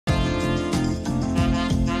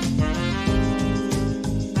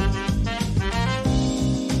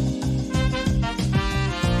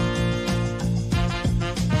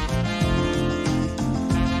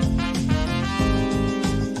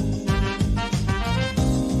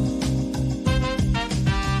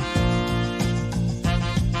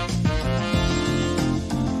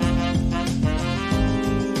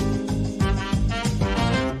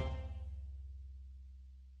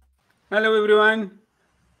Hello, everyone.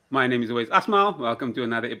 My name is Tooways Asmal. Welcome to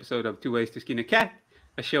another episode of Two Ways to Skin a Cat,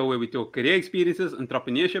 a show where we talk career experiences,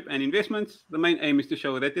 entrepreneurship, and investments. The main aim is to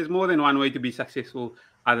show that there's more than one way to be successful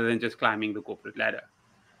other than just climbing the corporate ladder.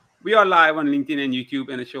 We are live on LinkedIn and YouTube,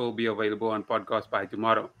 and the show will be available on podcast by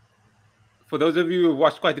tomorrow. For those of you who have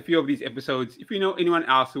watched quite a few of these episodes, if you know anyone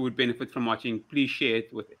else who would benefit from watching, please share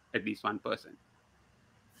it with at least one person.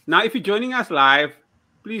 Now, if you're joining us live,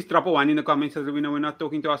 please drop a 1 in the comments so that we know we're not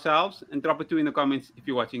talking to ourselves, and drop a 2 in the comments if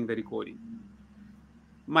you're watching the recording.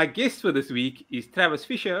 My guest for this week is Travis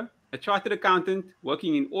Fisher, a chartered accountant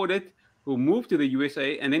working in audit who moved to the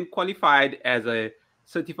USA and then qualified as a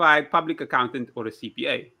certified public accountant or a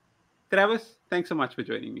CPA. Travis, thanks so much for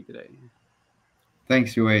joining me today.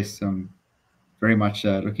 Thanks, Tooways. I'm very much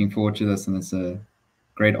looking forward to this, and it's a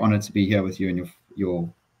great honor to be here with you and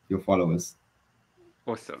your followers.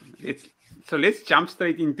 Awesome. Let's jump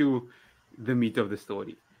straight into the meat of the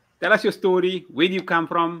story. Tell us your story. Where do you come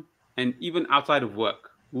from? And even outside of work,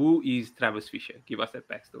 who is Travis Fisher? Give us that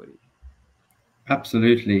backstory.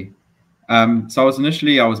 Absolutely. So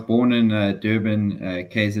I was born in Durban,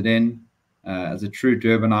 KZN. As a true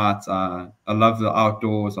Durbanite, I love the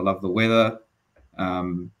outdoors. I love the weather.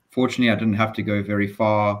 Fortunately, I didn't have to go very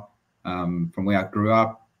far from where I grew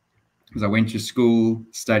up, because I went to school,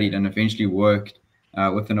 studied, and eventually worked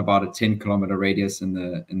within about a 10-kilometer radius in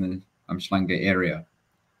the Umhlanga area.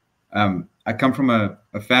 I come from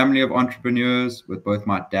a family of entrepreneurs, with both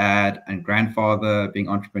my dad and grandfather being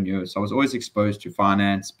entrepreneurs. So I was always exposed to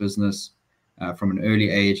finance, business from an early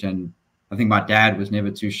age. And I think my dad was never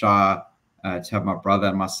too shy to have my brother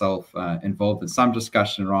and myself involved in some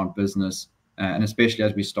discussion around business, and especially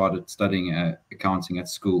as we started studying accounting at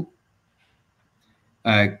school.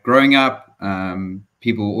 Growing up,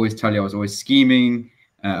 people always tell you I was always scheming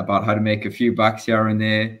about how to make a few bucks here and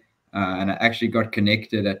there. And I actually got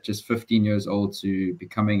connected at just 15 years old to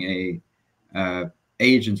becoming a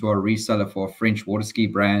agent or a reseller for a French water ski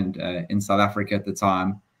brand in South Africa at the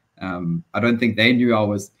time. I don't think they knew I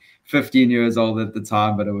was 15 years old at the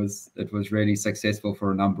time, but it was really successful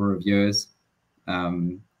for a number of years.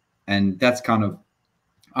 And that's kind of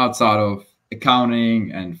outside of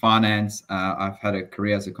accounting and finance. I've had a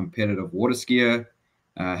career as a competitive water skier,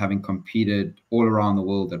 having competed all around the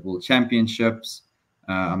world at world championships.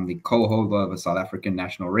 I'm the co-holder of a South African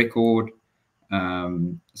national record.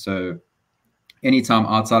 So anytime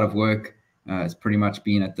outside of work, it's pretty much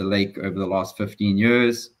been at the lake over the last 15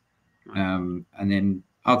 years. And then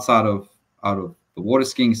outside of the water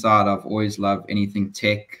skiing side, I've always loved anything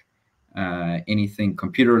tech, anything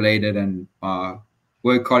computer related. And my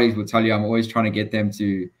work colleagues will tell you I'm always trying to get them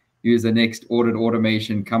to use the next audit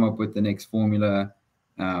automation, come up with the next formula.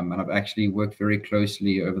 And I've actually worked very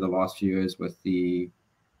closely over the last few years with the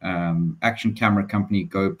action camera company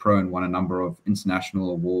GoPro, and won a number of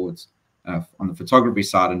international awards on the photography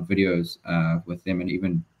side and videos with them, and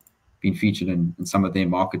even been featured in some of their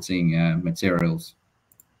marketing materials.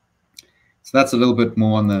 So that's a little bit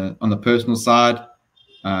more on the personal side.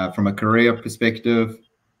 From a career perspective,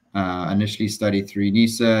 initially studied through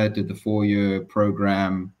NISA, did the 4-year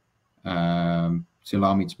program to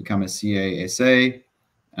allow me to become a CASA.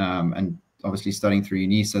 And obviously studying through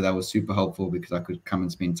UNISA, that was super helpful because I could come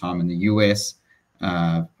and spend time in the US,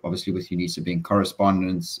 obviously with UNISA being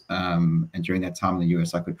correspondence. And during that time in the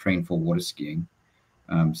US, I could train for water skiing.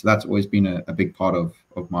 So that's always been a big part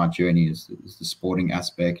of my journey, is the sporting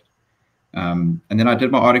aspect. And then I did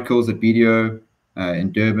my articles at BDO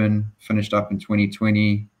in Durban, finished up in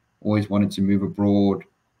 2020, always wanted to move abroad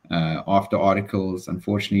after articles.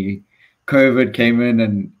 Unfortunately, COVID came in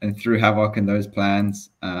and threw havoc in those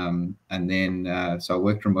plans. And then, so I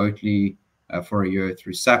worked remotely for a year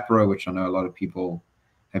through SAPRO, which I know a lot of people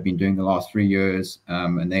have been doing the last 3 years.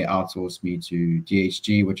 And they outsourced me to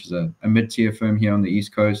DHG, which is a mid-tier firm here on the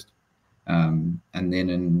East Coast. And then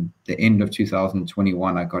in the end of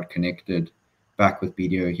 2021, I got connected back with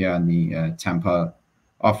BDO here in the Tampa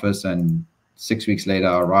office. And 6 weeks later,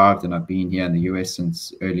 I arrived, and I've been here in the US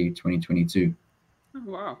since early 2022. Oh,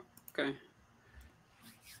 wow. Okay.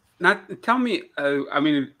 Now, tell me,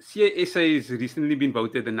 CASA has recently been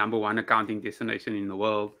voted the #1 accounting destination in the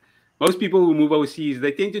world. Most people who move overseas,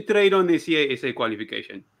 they tend to trade on their CASA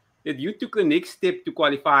qualification. Yet you took the next step to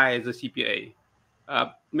qualify as a CPA.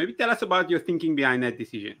 Maybe tell us about your thinking behind that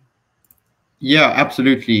decision. Yeah,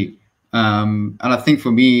 absolutely. And I think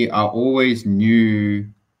for me, I always knew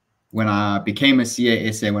when I became a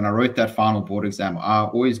CASA, when I wrote that final board exam, I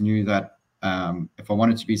always knew that if I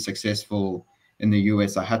wanted to be successful in the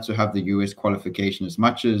US, I had to have the US qualification. As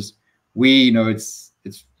much as we know it's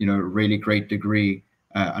a really great degree,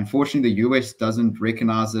 Unfortunately, the US doesn't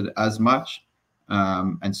recognize it as much.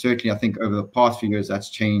 And certainly, I think over the past few years, that's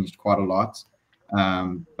changed quite a lot.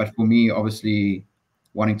 But for me, obviously,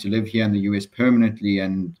 wanting to live here in the US permanently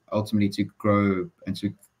and ultimately to grow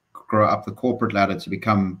up the corporate ladder to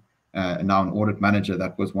become now an audit manager,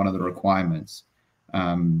 that was one of the requirements.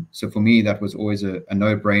 So for me, that was always a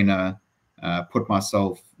no-brainer. Put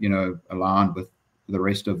myself, aligned with the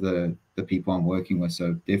rest of the people I'm working with.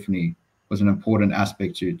 So definitely was an important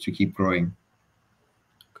aspect to keep growing.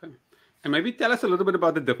 Okay. And maybe tell us a little bit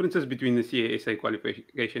about the differences between the CASA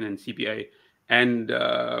qualification and CPA. And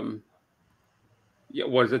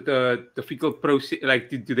was it a difficult process? Like,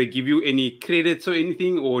 do they give you any credits or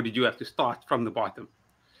anything, or did you have to start from the bottom?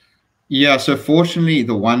 Yeah, so fortunately,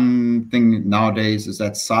 the one thing nowadays is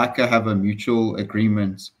that SAICA have a mutual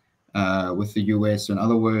agreement with the US. So in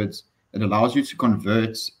other words, it allows you to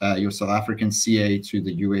convert your South African CA to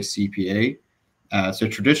the US CPA. So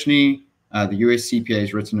traditionally, the US CPA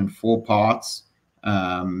is written in 4 parts,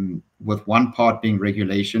 with one part being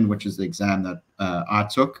regulation, which is the exam that I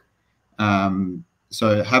took.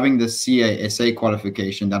 So having the CASA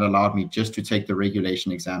qualification, that allowed me just to take the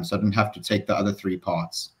regulation exam. So I didn't have to take the other 3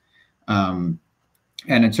 parts. And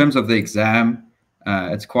in terms of the exam,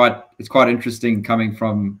 it's quite interesting coming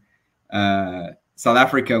from South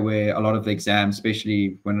Africa, where a lot of the exams,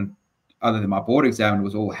 especially when other than my board exam, it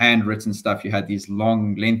was all handwritten stuff. You had these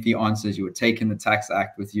long, lengthy answers. You were taking the tax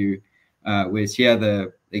act with you, whereas here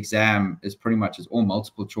the exam is pretty much all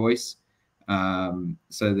multiple choice.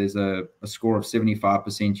 So there's a score of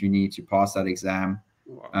 75% you need to pass that exam.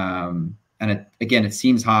 Wow. And it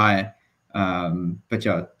seems high, but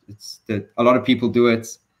yeah, a lot of people do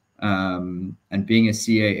it. And being a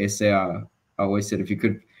CASA, I always said if you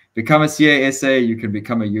could become a CASA, you can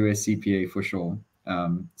become a US CPA for sure.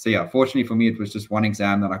 So yeah, fortunately for me, it was just one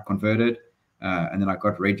exam that I converted, and then I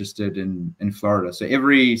got registered in Florida. So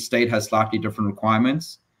every state has slightly different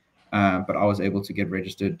requirements, but I was able to get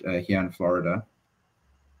registered here in Florida.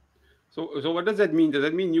 So what does that mean? Does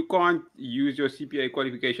that mean you can't use your CPA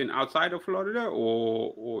qualification outside of Florida,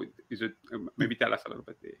 or is it? Maybe tell us a little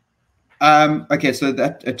bit there. Okay, so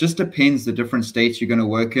that it just depends the different states you're going to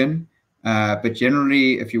work in. But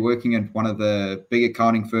generally, if you're working at one of the big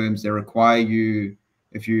accounting firms, they require you,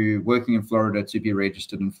 if you're working in Florida, to be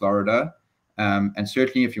registered in Florida. And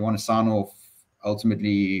certainly, if you want to sign off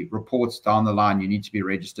ultimately reports down the line, you need to be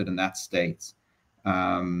registered in that state.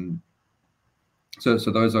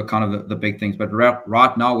 So those are kind of the big things. But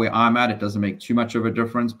right now, where I'm at, it doesn't make too much of a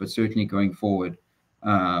difference. But certainly going forward,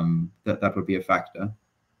 that would be a factor.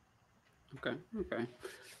 Okay.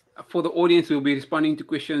 For the audience, we'll be responding to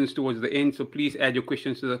questions towards the end. So please add your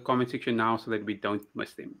questions to the comment section now so that we don't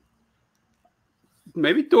miss them.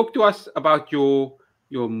 Maybe talk to us about your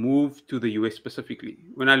move to the US specifically.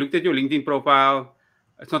 When I looked at your LinkedIn profile,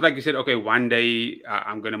 it's not like you said, okay, one day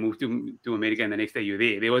I'm going to move to America and the next day you're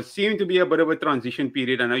there. There seemed to be a bit of a transition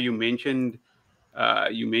period. I know you mentioned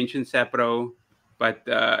SAPRO, but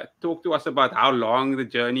talk to us about how long the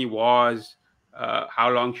journey was.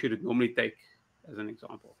 How long should it normally take, as an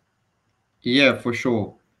example? Yeah, for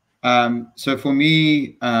sure. So for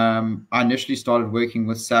me, I initially started working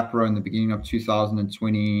with SAPRO in the beginning of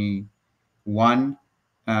 2021.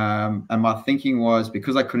 And my thinking was,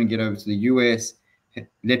 because I couldn't get over to the US,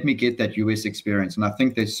 let me get that US experience. And I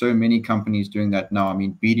think there's so many companies doing that now. I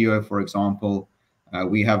mean, BDO, for example,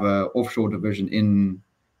 we have an offshore division in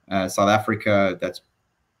South Africa that's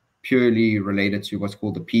purely related to what's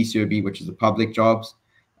called the PCOB, which is the public jobs.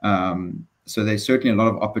 So there's certainly a lot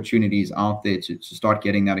of opportunities out there to start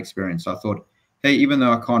getting that experience. So I thought, hey, even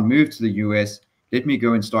though I can't move to the US, let me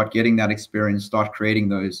go and start getting that experience, start creating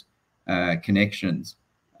those connections.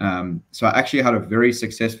 So I actually had a very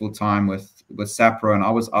successful time with SAPRO, and I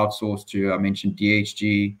was outsourced to, I mentioned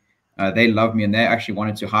DHG. They loved me, and they actually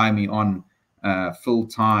wanted to hire me on full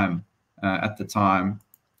time at the time.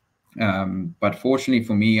 But fortunately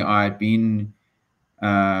for me, I'd been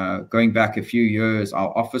going back a few years. Our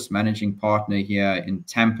office managing partner here in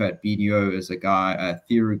Tampa at BDO is a guy,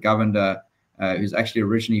 Thiru Govender, who's actually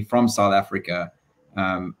originally from South Africa.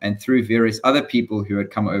 And through various other people who had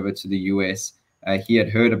come over to the US, he had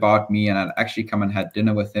heard about me, and I'd actually come and had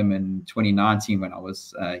dinner with him in 2019 when I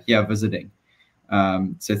was here visiting.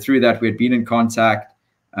 So through that, we had been in contact.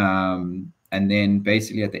 And then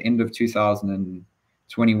basically at the end of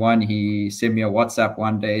 2021, he sent me a WhatsApp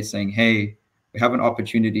one day saying, hey, we have an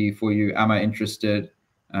opportunity for you. Am I interested?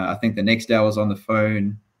 I think the next day I was on the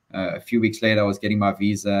phone. A few weeks later, I was getting my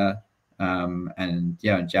visa. And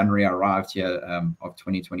yeah, in January, I arrived here of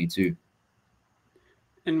 2022.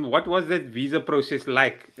 And what was that visa process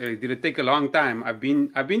like? Did it take a long time? I've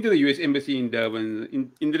been to the U.S. Embassy in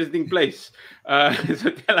Durban, interesting place.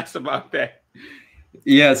 So tell us about that.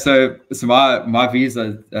 Yeah, so my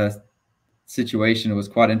visa situation was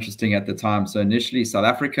quite interesting at the time. So initially, South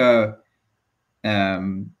Africa,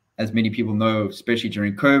 as many people know, especially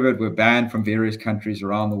during COVID, were banned from various countries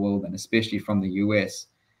around the world, and especially from the US.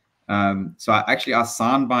 So I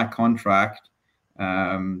signed my contract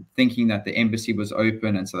thinking that the embassy was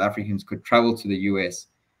open and South Africans could travel to the US.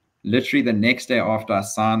 Literally the next day after I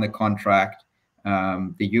signed the contract,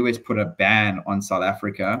 the US put a ban on South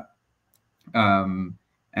Africa,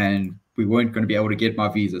 and we weren't going to be able to get my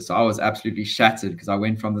visa. So I was absolutely shattered because I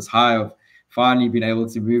went from this high of finally being able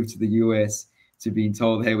to move to the US to being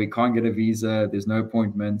told, hey, we can't get a visa, there's no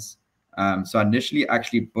appointments. So I initially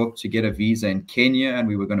actually booked to get a visa in Kenya, and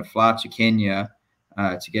we were going to fly to Kenya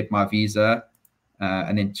to get my visa.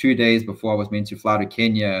 And then 2 days before I was meant to fly to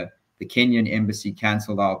Kenya, the Kenyan embassy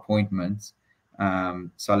canceled our appointments.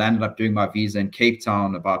 So I landed up doing my visa in Cape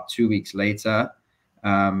Town about 2 weeks later.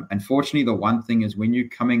 Unfortunately, the one thing is when you're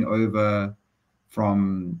coming over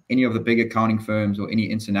from any of the big accounting firms or any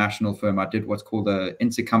international firm, I did what's called an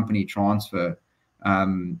intercompany transfer.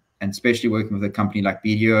 And especially working with a company like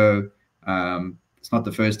BDO, it's not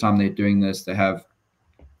the first time they're doing this. They have,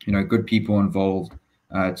 good people involved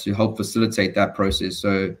to help facilitate that process.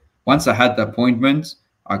 So once I had the appointment,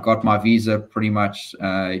 I got my visa pretty much,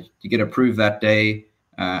 you get approved that day,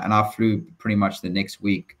 and I flew pretty much the next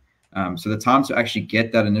week. So the time to actually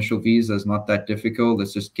get that initial visa is not that difficult.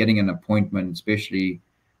 It's just getting an appointment, especially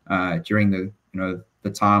during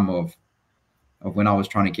the time of when I was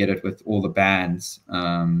trying to get it with all the bans.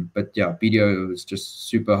 But yeah, BDO is just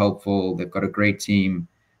super helpful. They've got a great team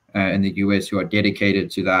in the US who are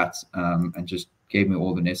dedicated to that, and just gave me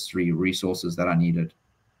all the necessary resources that I needed.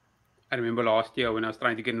 I remember last year when I was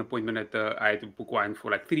trying to get an appointment I had to book one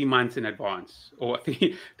for like 3 months in advance, or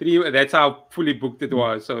three. That's how fully booked it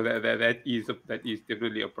was. So that is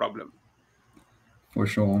definitely a problem. For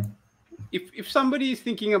sure. If somebody is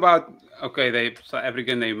thinking about, okay, they South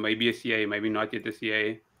African, they may be a CA, maybe not yet a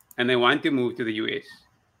CA, and they want to move to the US,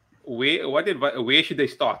 where should they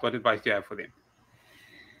start? What advice do you have for them?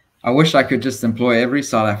 I wish I could just employ every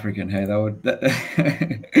South African. Hey, that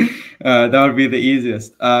would be the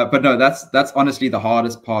easiest. But no, that's honestly the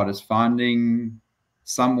hardest part, is finding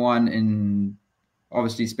someone in,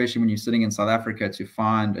 obviously, especially when you're sitting in South Africa, to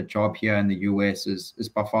find a job here in the US is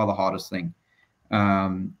by far the hardest thing.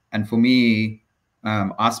 And for me,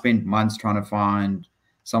 I spent months trying to find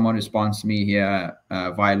someone who sponsors me here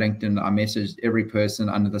via LinkedIn. I messaged every person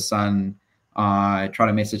under the sun. I try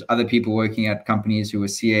to message other people working at companies who are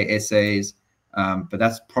CASAs, but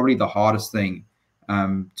that's probably the hardest thing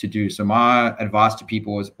to do. So my advice to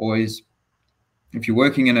people is always, if you're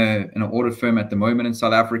working in an audit firm at the moment in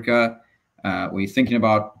South Africa, or you're thinking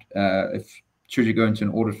about if should you go into an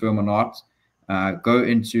audit firm or not, go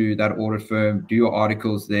into that audit firm, do your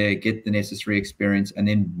articles there, get the necessary experience, and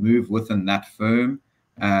then move within that firm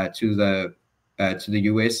to the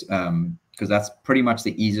US, because that's pretty much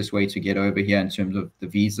the easiest way to get over here in terms of the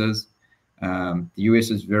visas. The US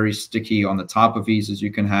is very sticky on the type of visas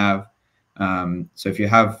you can have. So if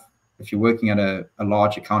you're working at a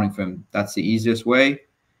large accounting firm, that's the easiest way.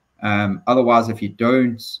 Otherwise, if you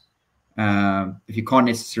can't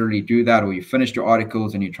necessarily do that, or you finished your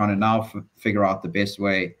articles and you're trying to now figure out the best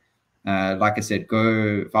way, like I said,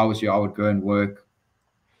 if I was you, I would go and work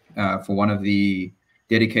for one of the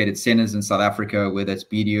dedicated centers in South Africa, whether it's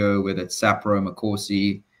BDO, whether it's Sapro,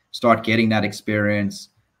 Makosi. Start getting that experience,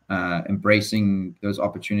 embracing those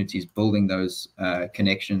opportunities, building those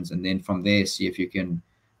connections, and then from there, see if you can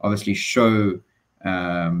obviously show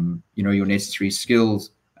your necessary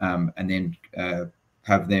skills, and then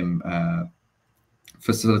have them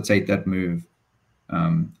facilitate that move.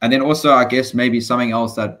 And then also, I guess maybe something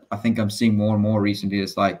else that I think I'm seeing more and more recently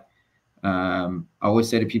is like, I always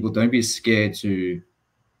say to people, don't be scared to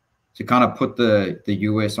kind of put the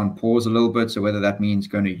US on pause a little bit. So whether that means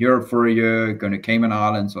going to Europe for a year, going to Cayman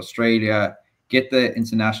Islands, Australia, get the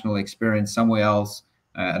international experience somewhere else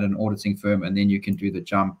at an auditing firm, and then you can do the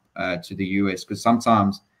jump to the US, because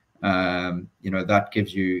sometimes that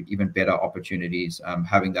gives you even better opportunities,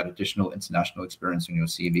 having that additional international experience on your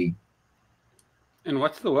CV. And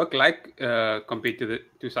what's the work like compared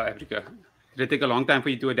to South Africa? Did it take a long time for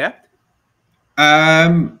you to adapt?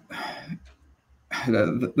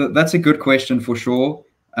 That's a good question for sure.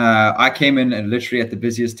 I came in literally at the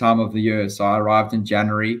busiest time of the year. So I arrived in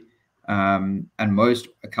January, and most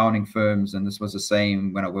accounting firms, and this was the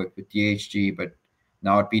same when I worked with DHG, but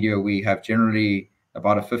now at BDO, we have generally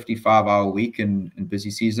about a 55-hour week in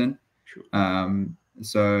busy season. Sure.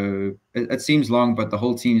 So it seems long, but the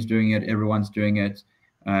whole team's doing it. Everyone's doing it.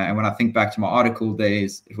 And when I think back to my article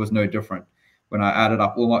days, it was no different. When I added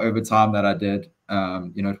up all my overtime that I did,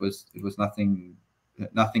 it was nothing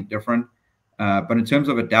different. But in terms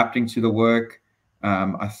of adapting to the work,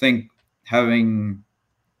 I think having,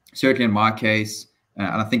 certainly in my case, and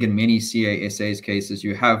I think in many CASA's cases,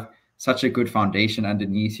 you have such a good foundation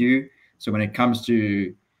underneath you. So when it comes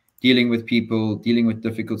to dealing with people, dealing with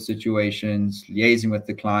difficult situations, liaising with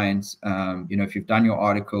the clients, if you've done your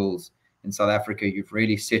articles in South Africa, you've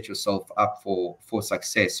really set yourself up for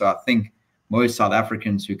success. So I think most South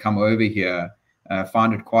Africans who come over here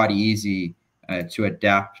find it quite easy to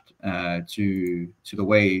adapt to the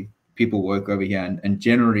way people work over here. And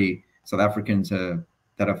generally, South Africans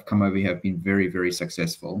that have come over here have been very, very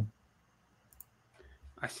successful.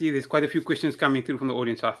 I see there's quite a few questions coming through from the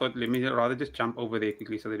audience. So I thought, let me rather just jump over there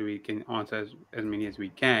quickly so that we can answer as many as we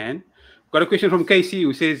can. Got a question from Casey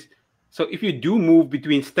who says, so if you do move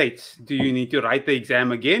between states, do you need to write the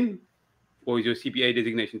exam again? Or is your CPA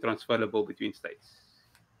designation transferable between states?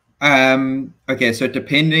 Okay, so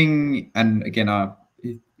depending, and again,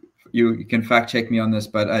 you can fact check me on this,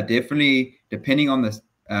 but definitely depending on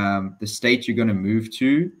the state you're going to move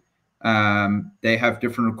to, they have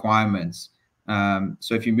different requirements.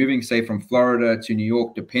 So if you're moving, say, from Florida to New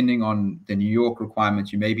York, depending on the New York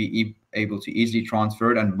requirements, you may be able to easily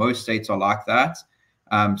transfer it, and most states are like that.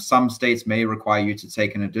 Some states may require you to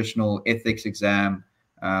take an additional ethics exam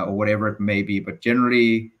or whatever it may be, but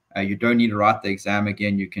generally you don't need to write the exam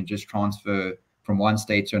again. You can just transfer from one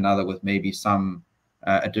state to another with maybe some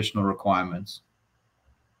additional requirements.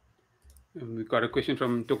 And we've got a question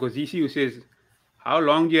from Tokozisi who says, how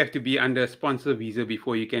long do you have to be under a sponsor visa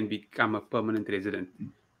before you can become a permanent resident?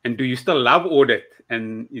 And do you still love audit?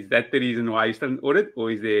 And is that the reason why you still in audit,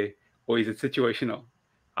 or is it situational?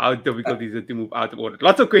 How difficult is it to move out of audit?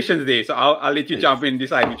 Lots of questions there, so I'll let you jump in and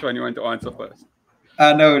decide which one you want to answer first.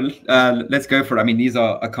 No, let's go for it. I mean, these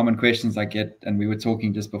are common questions I get, and we were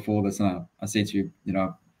talking just before this, and I said to you,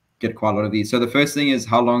 get quite a lot of these. So the first thing is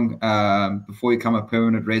how long before you become a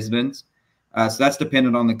permanent resident. So that's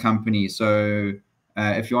dependent on the company. So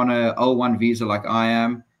if you're on a L1 visa like I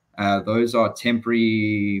am, those are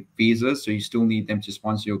temporary visas, so you still need them to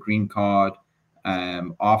sponsor your green card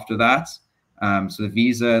after that. So the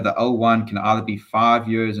visa, the L1 can either be 5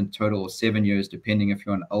 years in total or 7 years, depending if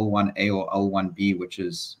you're on L1A or L1B, which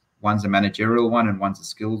is one's a managerial one and one's a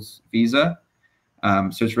skills visa.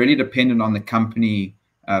 So it's really dependent on the company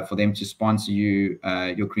for them to sponsor you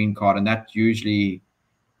your green card, and that usually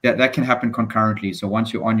that can happen concurrently. So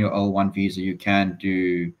once you're on your L1 visa, you can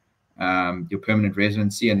do your permanent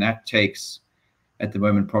residency, and that takes at the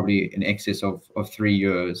moment probably in excess of 3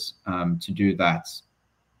 years to do that.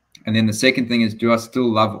 And then the second thing is, do I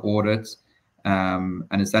still love audits?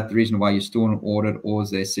 And is that the reason why you're still in audit, or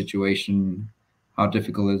is there a situation, how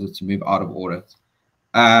difficult is it to move out of audit?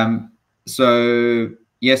 So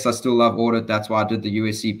yes, I still love audit. That's why I did the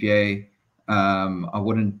US CPA. I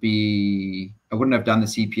wouldn't have done the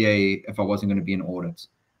CPA if I wasn't going to be in audit.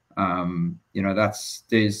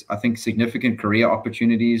 There's, I think, significant career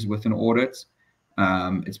opportunities within audit.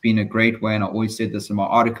 It's been a great way, and I always said this in my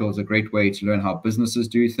articles, a great way to learn how businesses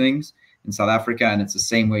do things in South Africa, and it's the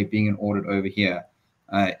same way being in audit over here.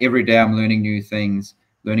 Every day I'm learning new things,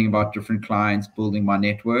 learning about different clients, building my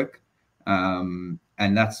network, and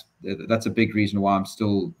that's a big reason why I'm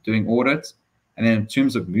still doing audit. And then in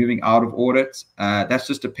terms of moving out of audit, that's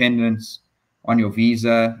just dependent on your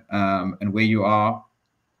visa and where you are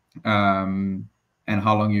and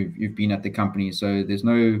how long you've been at the company. So there's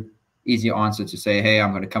no easy answer to say, hey, I'm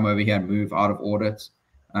going to come over here and move out of audit.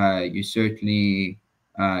 You certainly,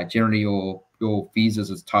 generally your visas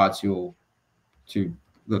is tied to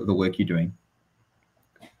the work you're doing.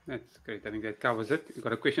 That's great. I think that covers it. We've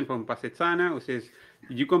got a question from Pasetsana who says,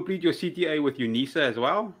 did you complete your CTA with UNISA as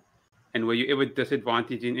well? And were you ever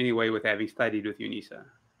disadvantaged in any way with having studied with UNISA?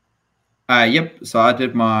 Yep. So I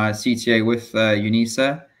did my CTA with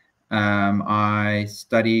UNISA. I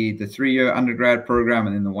studied the 3-year undergrad program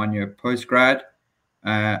and then the 1-year postgrad.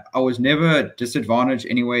 I was never disadvantaged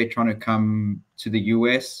anyway trying to come to the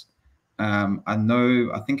US.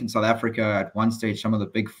 I think in South Africa at one stage, some of the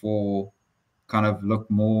big four kind of look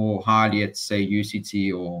more highly at, say,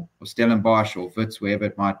 UCT or Stellenbosch or Wits, wherever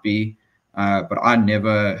it might be. But I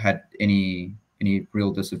never had any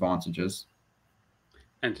real disadvantages.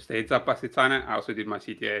 And to heads up, Pasitsana, I also did my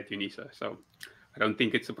CTA at UNISA, so I don't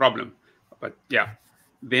think it's a problem. But yeah,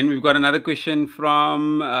 then we've got another question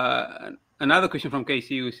from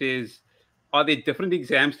Casey who says, are there different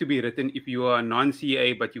exams to be written if you are a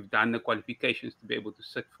non-CA but you've done the qualifications to be able to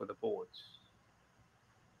sit for the boards?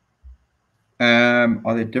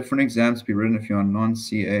 Are there different exams to be written if you're a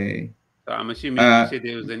non-CA? So I'm assuming you said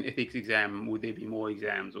there was an ethics exam. Would there be more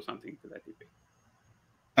exams or something to that effect?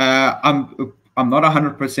 I'm not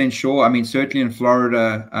 100% sure. I mean, certainly in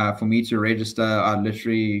Florida, for me to register, I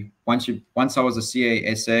literally once I was a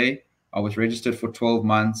CASA, I was registered for 12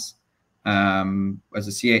 months as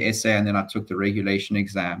a CASA, and then I took the regulation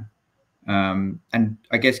exam. And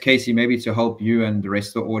I guess, Casey, maybe to help you and the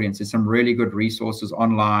rest of the audience, there's some really good resources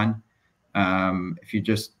online. If you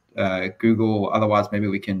just Google, otherwise maybe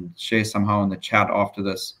we can share somehow in the chat after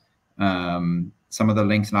this some of the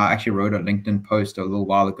links. And I actually wrote a LinkedIn post a little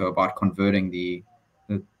while ago about converting the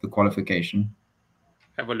qualification.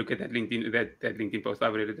 Have a look at that LinkedIn post.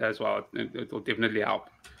 I've read it as well. It will definitely help.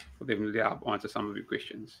 It will definitely help answer some of your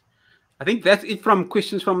questions. I think that's it from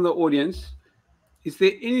questions from the audience. Is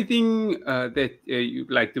there anything that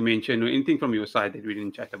you'd like to mention, or anything from your side that we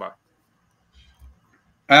didn't chat about?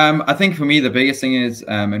 I think for me, the biggest thing is,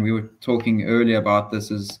 and we were talking earlier about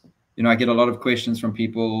this, is, I get a lot of questions from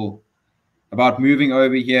people about moving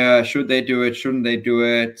over here. Should they do it? Shouldn't they do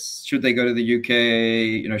it? Should they go to the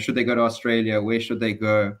UK? Should they go to Australia? Where should they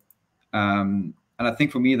go? And I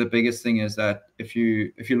think for me, the biggest thing is that if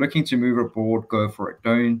you're looking to move abroad, go for it.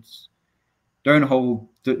 Don't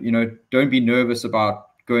be nervous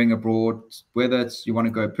about going abroad, whether it's you want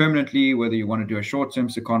to go permanently, whether you want to do a short-term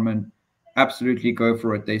secondment. Absolutely go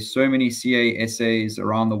for it. There's so many CASAs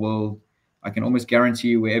around the world. I can almost guarantee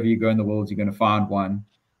you wherever you go in the world, you're going to find one.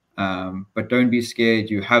 But don't be scared.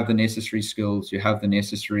 You have the necessary skills. You have the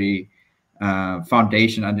necessary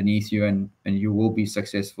foundation underneath you, and you will be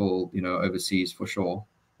successful, overseas for sure,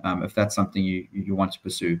 if that's something you want to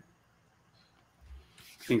pursue.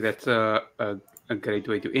 I think that's a great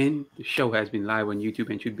way to end. The show has been live on YouTube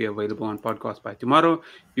and should be available on podcast by tomorrow.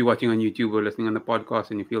 If you're watching on YouTube or listening on the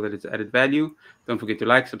podcast and you feel that it's added value, don't forget to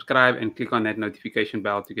like, subscribe, and click on that notification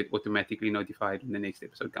bell to get automatically notified when the next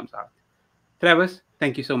episode comes out. Travis,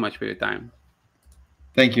 thank you so much for your time.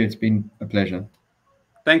 Thank you. It's been a pleasure.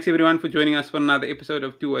 Thanks, everyone, for joining us for another episode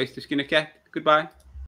of Two Ways to Skin a Cat. Goodbye.